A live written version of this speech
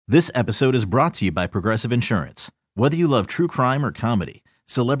This episode is brought to you by Progressive Insurance. Whether you love true crime or comedy,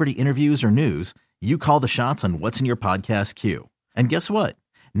 celebrity interviews or news, you call the shots on what's in your podcast queue. And guess what?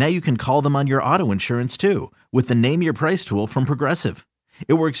 Now you can call them on your auto insurance too with the Name Your Price tool from Progressive.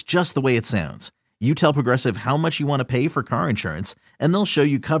 It works just the way it sounds. You tell Progressive how much you want to pay for car insurance, and they'll show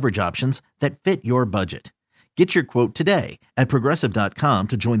you coverage options that fit your budget. Get your quote today at Progressive.com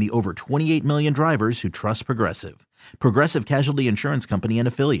to join the over 28 million drivers who trust Progressive. Progressive Casualty Insurance Company and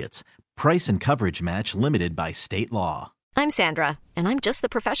Affiliates. Price and coverage match limited by state law. I'm Sandra, and I'm just the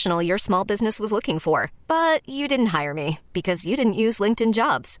professional your small business was looking for. But you didn't hire me because you didn't use LinkedIn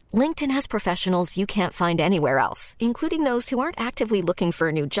Jobs. LinkedIn has professionals you can't find anywhere else, including those who aren't actively looking for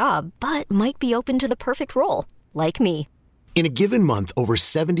a new job, but might be open to the perfect role, like me. In a given month, over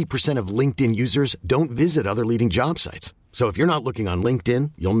 70% of LinkedIn users don't visit other leading job sites. So if you're not looking on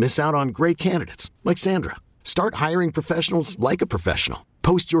LinkedIn, you'll miss out on great candidates like Sandra. Start hiring professionals like a professional.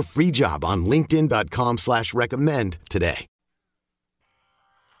 Post your free job on linkedin.com/recommend today.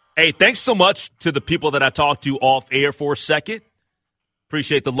 Hey, thanks so much to the people that I talked to off air for a second.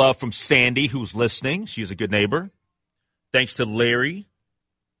 Appreciate the love from Sandy, who's listening. She's a good neighbor. Thanks to Larry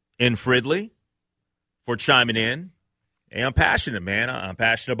and Fridley for chiming in. Hey, I'm passionate, man. I'm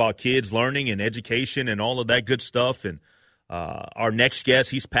passionate about kids learning and education and all of that good stuff. And our next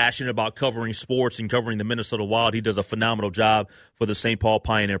guest, he's passionate about covering sports and covering the Minnesota Wild. He does a phenomenal job for the St. Paul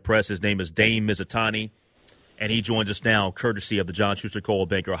Pioneer Press. His name is Dane Mizutani, and he joins us now courtesy of the John Schuster Coldwell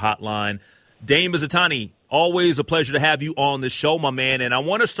Banker Hotline. Dane Mizutani, always a pleasure to have you on the show, my man. And I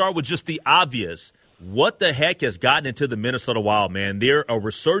want to start with just the obvious. What the heck has gotten into the Minnesota Wild, man? They're a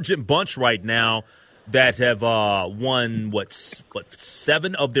resurgent bunch right now that have won, what,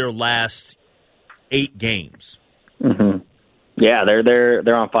 7 of their last 8 games. Mm-hmm. Yeah,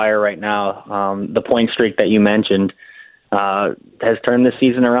 they're on fire right now. The point streak that you mentioned has turned this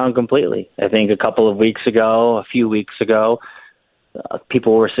season around completely. I think a few weeks ago,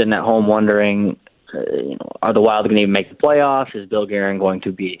 people were sitting at home wondering, are the Wild going to even make the playoffs? Is Bill Guerin going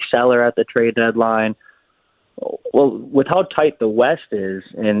to be a seller at the trade deadline? Well, with how tight the West is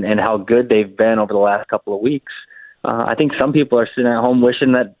and how good they've been over the last couple of weeks, I think some people are sitting at home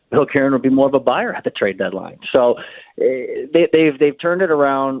wishing that Bill Guerin would be more of a buyer at the trade deadline. So they've turned it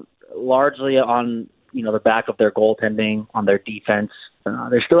around largely on the back of their goaltending, on their defense.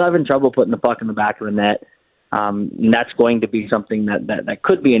 They're still having trouble putting the puck in the back of the net. And that's going to be something that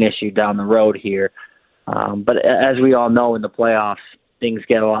could be an issue down the road here. But as we all know, in the playoffs, things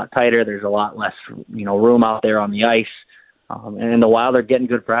get a lot tighter. There's a lot less room out there on the ice. And the Wild are getting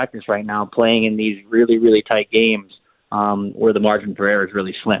good practice right now, playing in these really, really tight games where the margin for error is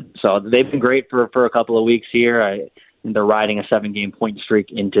really slim. So they've been great for a couple of weeks here. And they're riding a 7-game point streak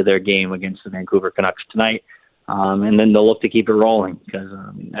into their game against the Vancouver Canucks tonight. And then they'll look to keep it rolling because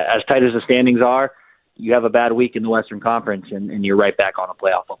as tight as the standings are, you have a bad week in the Western Conference and you're right back on a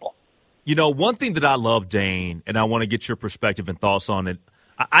playoff football. One thing that I love, Dane, and I want to get your perspective and thoughts on it,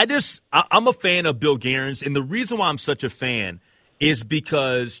 I'm a fan of Bill Guerin's, and the reason why I'm such a fan is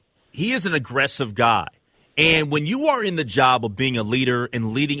because he is an aggressive guy. And when you are in the job of being a leader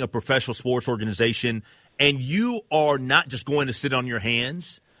and leading a professional sports organization, and you are not just going to sit on your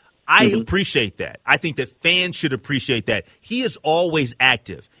hands, I appreciate that. I think that fans should appreciate that. He is always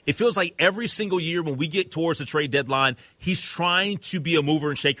active. It feels like every single year when we get towards the trade deadline, he's trying to be a mover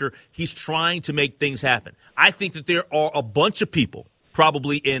and shaker. He's trying to make things happen. I think that there are a bunch of people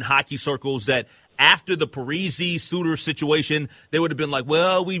probably in hockey circles that after the Parise-Suter situation, they would have been like,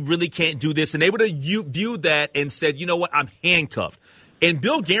 well, we really can't do this. And they would have viewed that and said, you know what, I'm handcuffed. And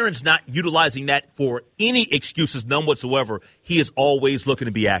Bill Guerin's not utilizing that for any excuses, none whatsoever. He is always looking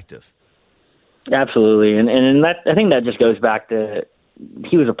to be active. Absolutely. And that, I think that just goes back to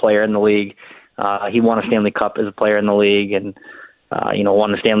he was a player in the league. He won a Stanley Cup as a player in the league and,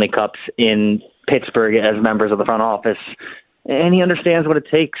 won the Stanley Cups in Pittsburgh as members of the front office. And he understands what it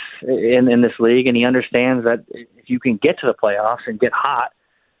takes in this league, and he understands that if you can get to the playoffs and get hot,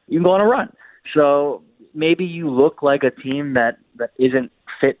 you can go on a run. So maybe you look like a team that isn't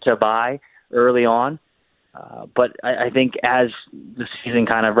fit to buy early on, but I think as the season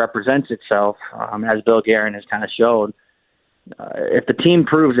kind of represents itself, as Bill Guerin has kind of showed, if the team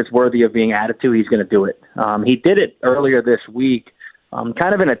proves it's worthy of being added to, he's going to do it. He did it earlier this week,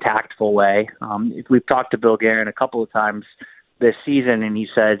 kind of in a tactful way. We've talked to Bill Guerin a couple of times this season, and he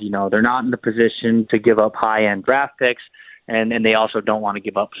said, they're not in the position to give up high-end draft picks, and they also don't want to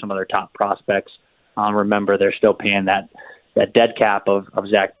give up some of their top prospects. Remember, they're still paying that dead cap of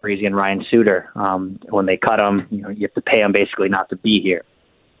Zach Parise and Ryan Suter. When they cut them, you have to pay them basically not to be here.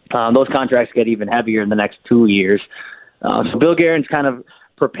 Those contracts get even heavier in the next 2 years. So Bill Guerin's kind of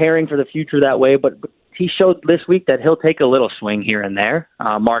preparing for the future that way, but he showed this week that he'll take a little swing here and there.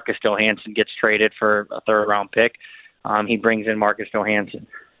 Marcus Johansson gets traded for a third-round pick. He brings in Marcus Johansson.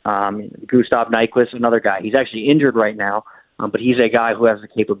 Gustav Nyquist, another guy. He's actually injured right now, but he's a guy who has the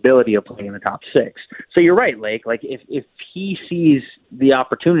capability of playing in the top 6. So you're right, Lake. Like if he sees the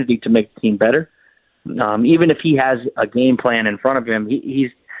opportunity to make the team better, even if he has a game plan in front of him,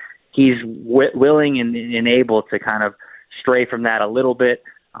 he's willing and able to kind of stray from that a little bit,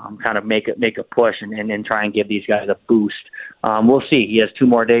 kind of make a push and try and give these guys a boost. We'll see. He has 2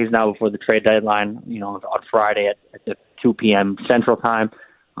 more days now before the trade deadline, on Friday at 2 p.m. Central Time.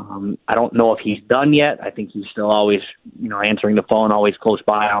 I don't know if he's done yet. I think he's still always, answering the phone, always close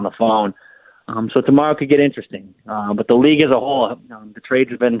by on the phone. So tomorrow could get interesting. But the league as a whole, the trades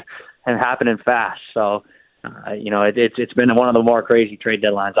have been happening fast. So, it's been one of the more crazy trade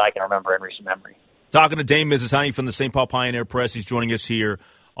deadlines I can remember in recent memory. Talking to Dane Mizutani from the St. Paul Pioneer Press. He's joining us here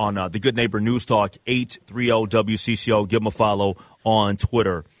on the Good Neighbor News Talk, 830-WCCO. Give him a follow on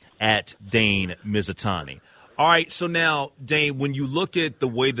Twitter at Dane Mizutani. All right, so now, Dane, when you look at the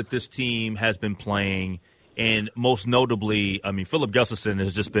way that this team has been playing, and most notably, Filip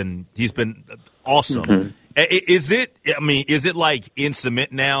Gustavsson he's been awesome. Mm-hmm. Is it like in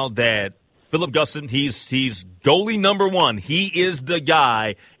cement now that Filip Gustavsson, he's goalie number 1. He is the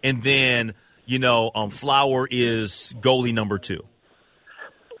guy, and then, Flower is goalie number 2.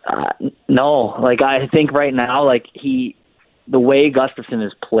 No, I think right now, the way Gustavsson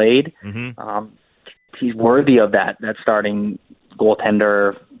has played, mm-hmm. He's worthy of that starting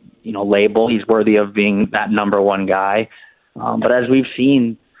goaltender, label. He's worthy of being that number 1 guy. But as we've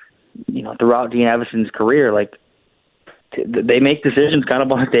seen, throughout Dean Evason's career, they make decisions kind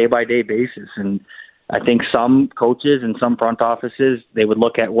of on a day-by-day basis. And I think some coaches and some front offices, they would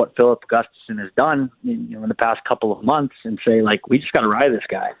look at what Filip Gustavsson has done, in the past couple of months and say, we just got to ride this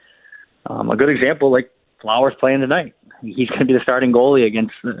guy. A good example, Flowers playing tonight. He's going to be the starting goalie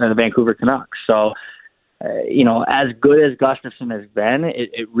against the Vancouver Canucks. So, as good as Gustavsson has been,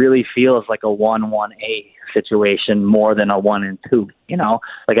 it really feels like a 1-1A situation more than a 1-2.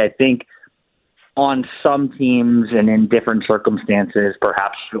 I think on some teams and in different circumstances,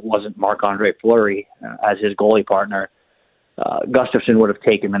 perhaps if it wasn't Marc-Andre Fleury as his goalie partner, Gustavsson would have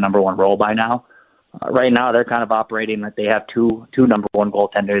taken the number 1 role by now. Right now, they're kind of operating like they have two number 1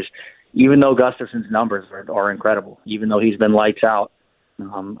 goaltenders, even though Gustafsson's numbers are incredible, even though he's been lights out.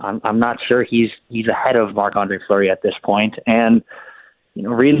 I'm not sure he's ahead of Marc-Andre Fleury at this point. And,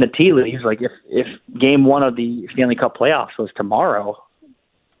 reading the tea leaves, if game 1 of the Stanley Cup playoffs was tomorrow,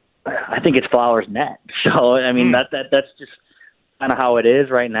 I think it's Flowers' net. So, that's just kind of how it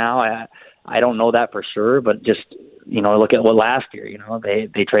is right now. I don't know that for sure, but just, look at what last year,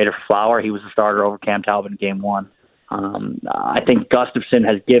 they traded for Flower. He was the starter over Cam Talbot in game 1. I think Gustavsson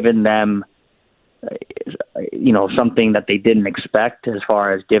has given them, something that they didn't expect as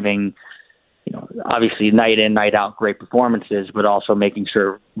far as giving, obviously night in, night out great performances, but also making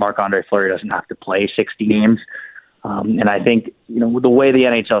sure Marc-Andre Fleury doesn't have to play 60 games. And I think, with the way the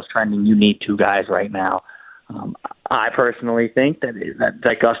NHL is trending, you need 2 guys right now. I personally think that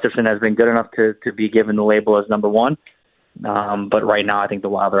Gustavsson has been good enough to be given the label as number 1. But right now, I think the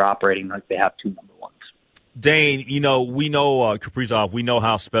Wild are operating like they have 2 number 1s. Dane, we know Kaprizov. We know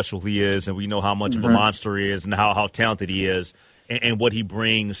how special he is, and we know how much mm-hmm. of a monster he is, and how talented he is, and what he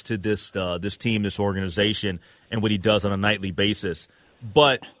brings to this team, this organization, and what he does on a nightly basis.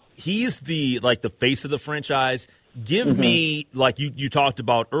 But he's the face of the franchise. Give mm-hmm. me, you talked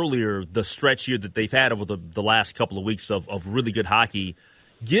about earlier, the stretch here that they've had over the last couple of weeks of really good hockey.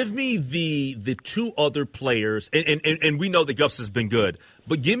 Give me the 2 other players, and we know that Gus has been good,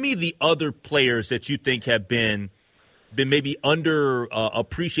 but give me the other players that you think have been maybe under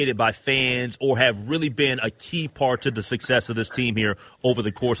appreciated by fans or have really been a key part to the success of this team here over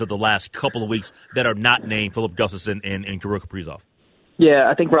the course of the last couple of weeks that are not named Filip Gustavsson and Kirill Kaprizov. Yeah,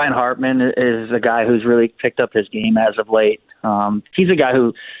 I think Ryan Hartman is a guy who's really picked up his game as of late. He's a guy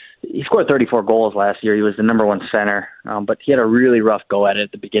who he scored 34 goals last year. He was the number 1 center, but he had a really rough go at it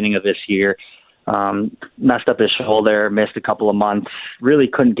at the beginning of this year. Messed up his shoulder, missed a couple of months, really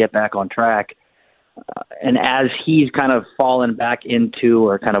couldn't get back on track. And as he's kind of fallen back into,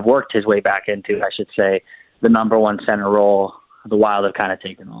 or kind of worked his way back into, I should say, the number 1 center role, the Wild have kind of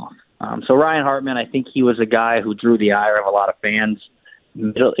taken off. So Ryan Hartman, I think he was a guy who drew the ire of a lot of fans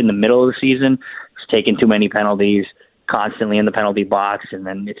in the middle of the season. He's taking too many penalties, constantly in the penalty box, and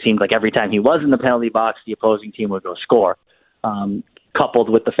then it seemed like every time he was in the penalty box, the opposing team would go score. Coupled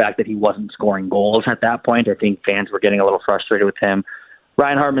with the fact that he wasn't scoring goals at that point, I think fans were getting a little frustrated with him.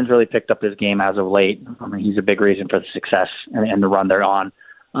 Ryan Hartman's really picked up his game as of late. He's a big reason for the success and the run they're on.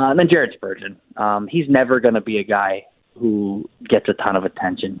 And then Jared Spurgeon. He's never going to be a guy who gets a ton of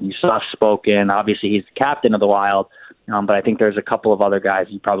attention. He's soft-spoken. Obviously, he's the captain of the Wild, but I think there's a couple of other guys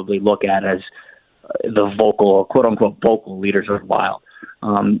you probably look at as the vocal, quote-unquote, vocal leaders of the Wild.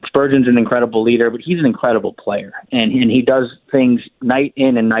 Spurgeon's an incredible leader, but he's an incredible player, and he does things night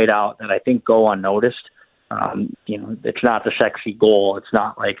in and night out that I think go unnoticed. It's not the sexy goal. It's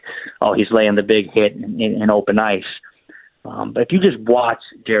not like, oh, he's laying the big hit in open ice. But if you just watch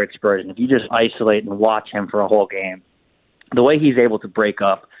Jared Spurgeon, if you just isolate and watch him for a whole game, the way he's able to break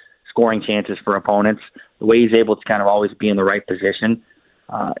up scoring chances for opponents, the way he's able to kind of always be in the right position,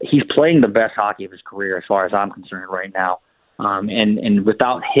 he's playing the best hockey of his career as far as I'm concerned right now. And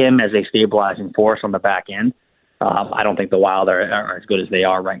without him as a stabilizing force on the back end, I don't think the Wild are as good as they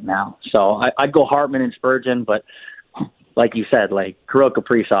are right now. So I'd go Hartman and Spurgeon, but like you said, like Kirill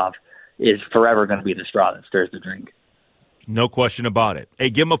Kaprizov is forever going to be the straw that stirs the drink. No question about it. Hey,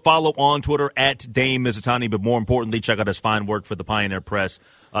 give him a follow on Twitter at Dane Mizutani, but more importantly, check out his fine work for the Pioneer Press.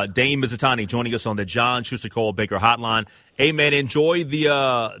 Dane Mizutani joining us on the John Schuster Cole Baker Hotline. Hey, man, enjoy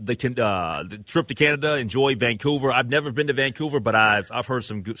the trip to Canada. Enjoy Vancouver. I've never been to Vancouver, but I've heard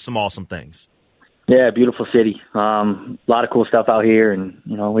some awesome things. Yeah, beautiful city. A lot of cool stuff out here, and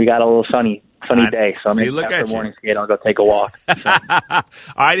we got a little sunny day. So maybe after morning skate, I'll go take a walk. So. All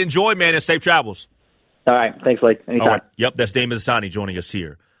right, enjoy, man, and safe travels. All right. Thanks, Blake. Anytime. All right. Yep, that's Dane Mizutani joining us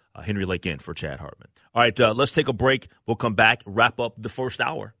here. Henry Lake in for Chad Hartman. All right, let's take a break. We'll come back, wrap up the first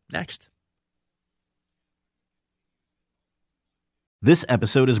hour next. This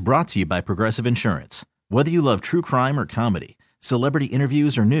episode is brought to you by Progressive Insurance. Whether you love true crime or comedy, celebrity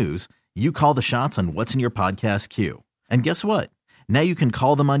interviews or news, you call the shots on what's in your podcast queue. And guess what? Now you can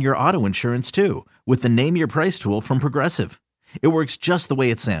call them on your auto insurance too with the Name Your Price tool from Progressive. It works just the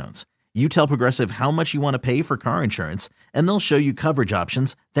way it sounds. You tell Progressive how much you want to pay for car insurance, and they'll show you coverage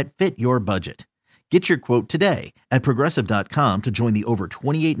options that fit your budget. Get your quote today at Progressive.com to join the over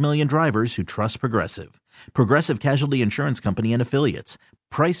 28 million drivers who trust Progressive. Progressive Casualty Insurance Company and Affiliates.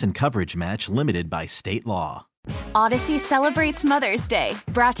 Price and coverage match limited by state law. Odyssey celebrates Mother's Day,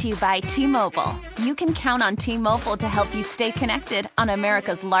 brought to you by T-Mobile. You can count on T-Mobile to help you stay connected on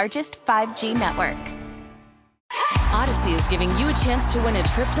America's largest 5G network. Odyssey is giving you a chance to win a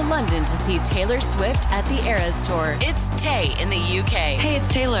trip to London to see Taylor Swift at the Eras Tour. It's Tay in the UK. Hey,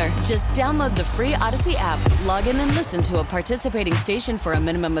 it's Taylor. Just download the free Odyssey app, log in and listen to a participating station for a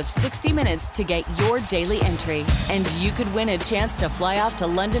minimum of 60 minutes to get your daily entry. And you could win a chance to fly off to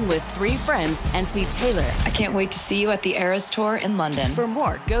London with 3 friends and see Taylor. I can't wait to see you at the Eras Tour in London. For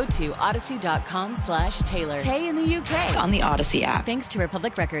more, go to odyssey.com/Taylor. Tay in the UK. It's on the Odyssey app. Thanks to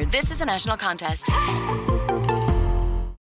Republic Records. This is a national contest.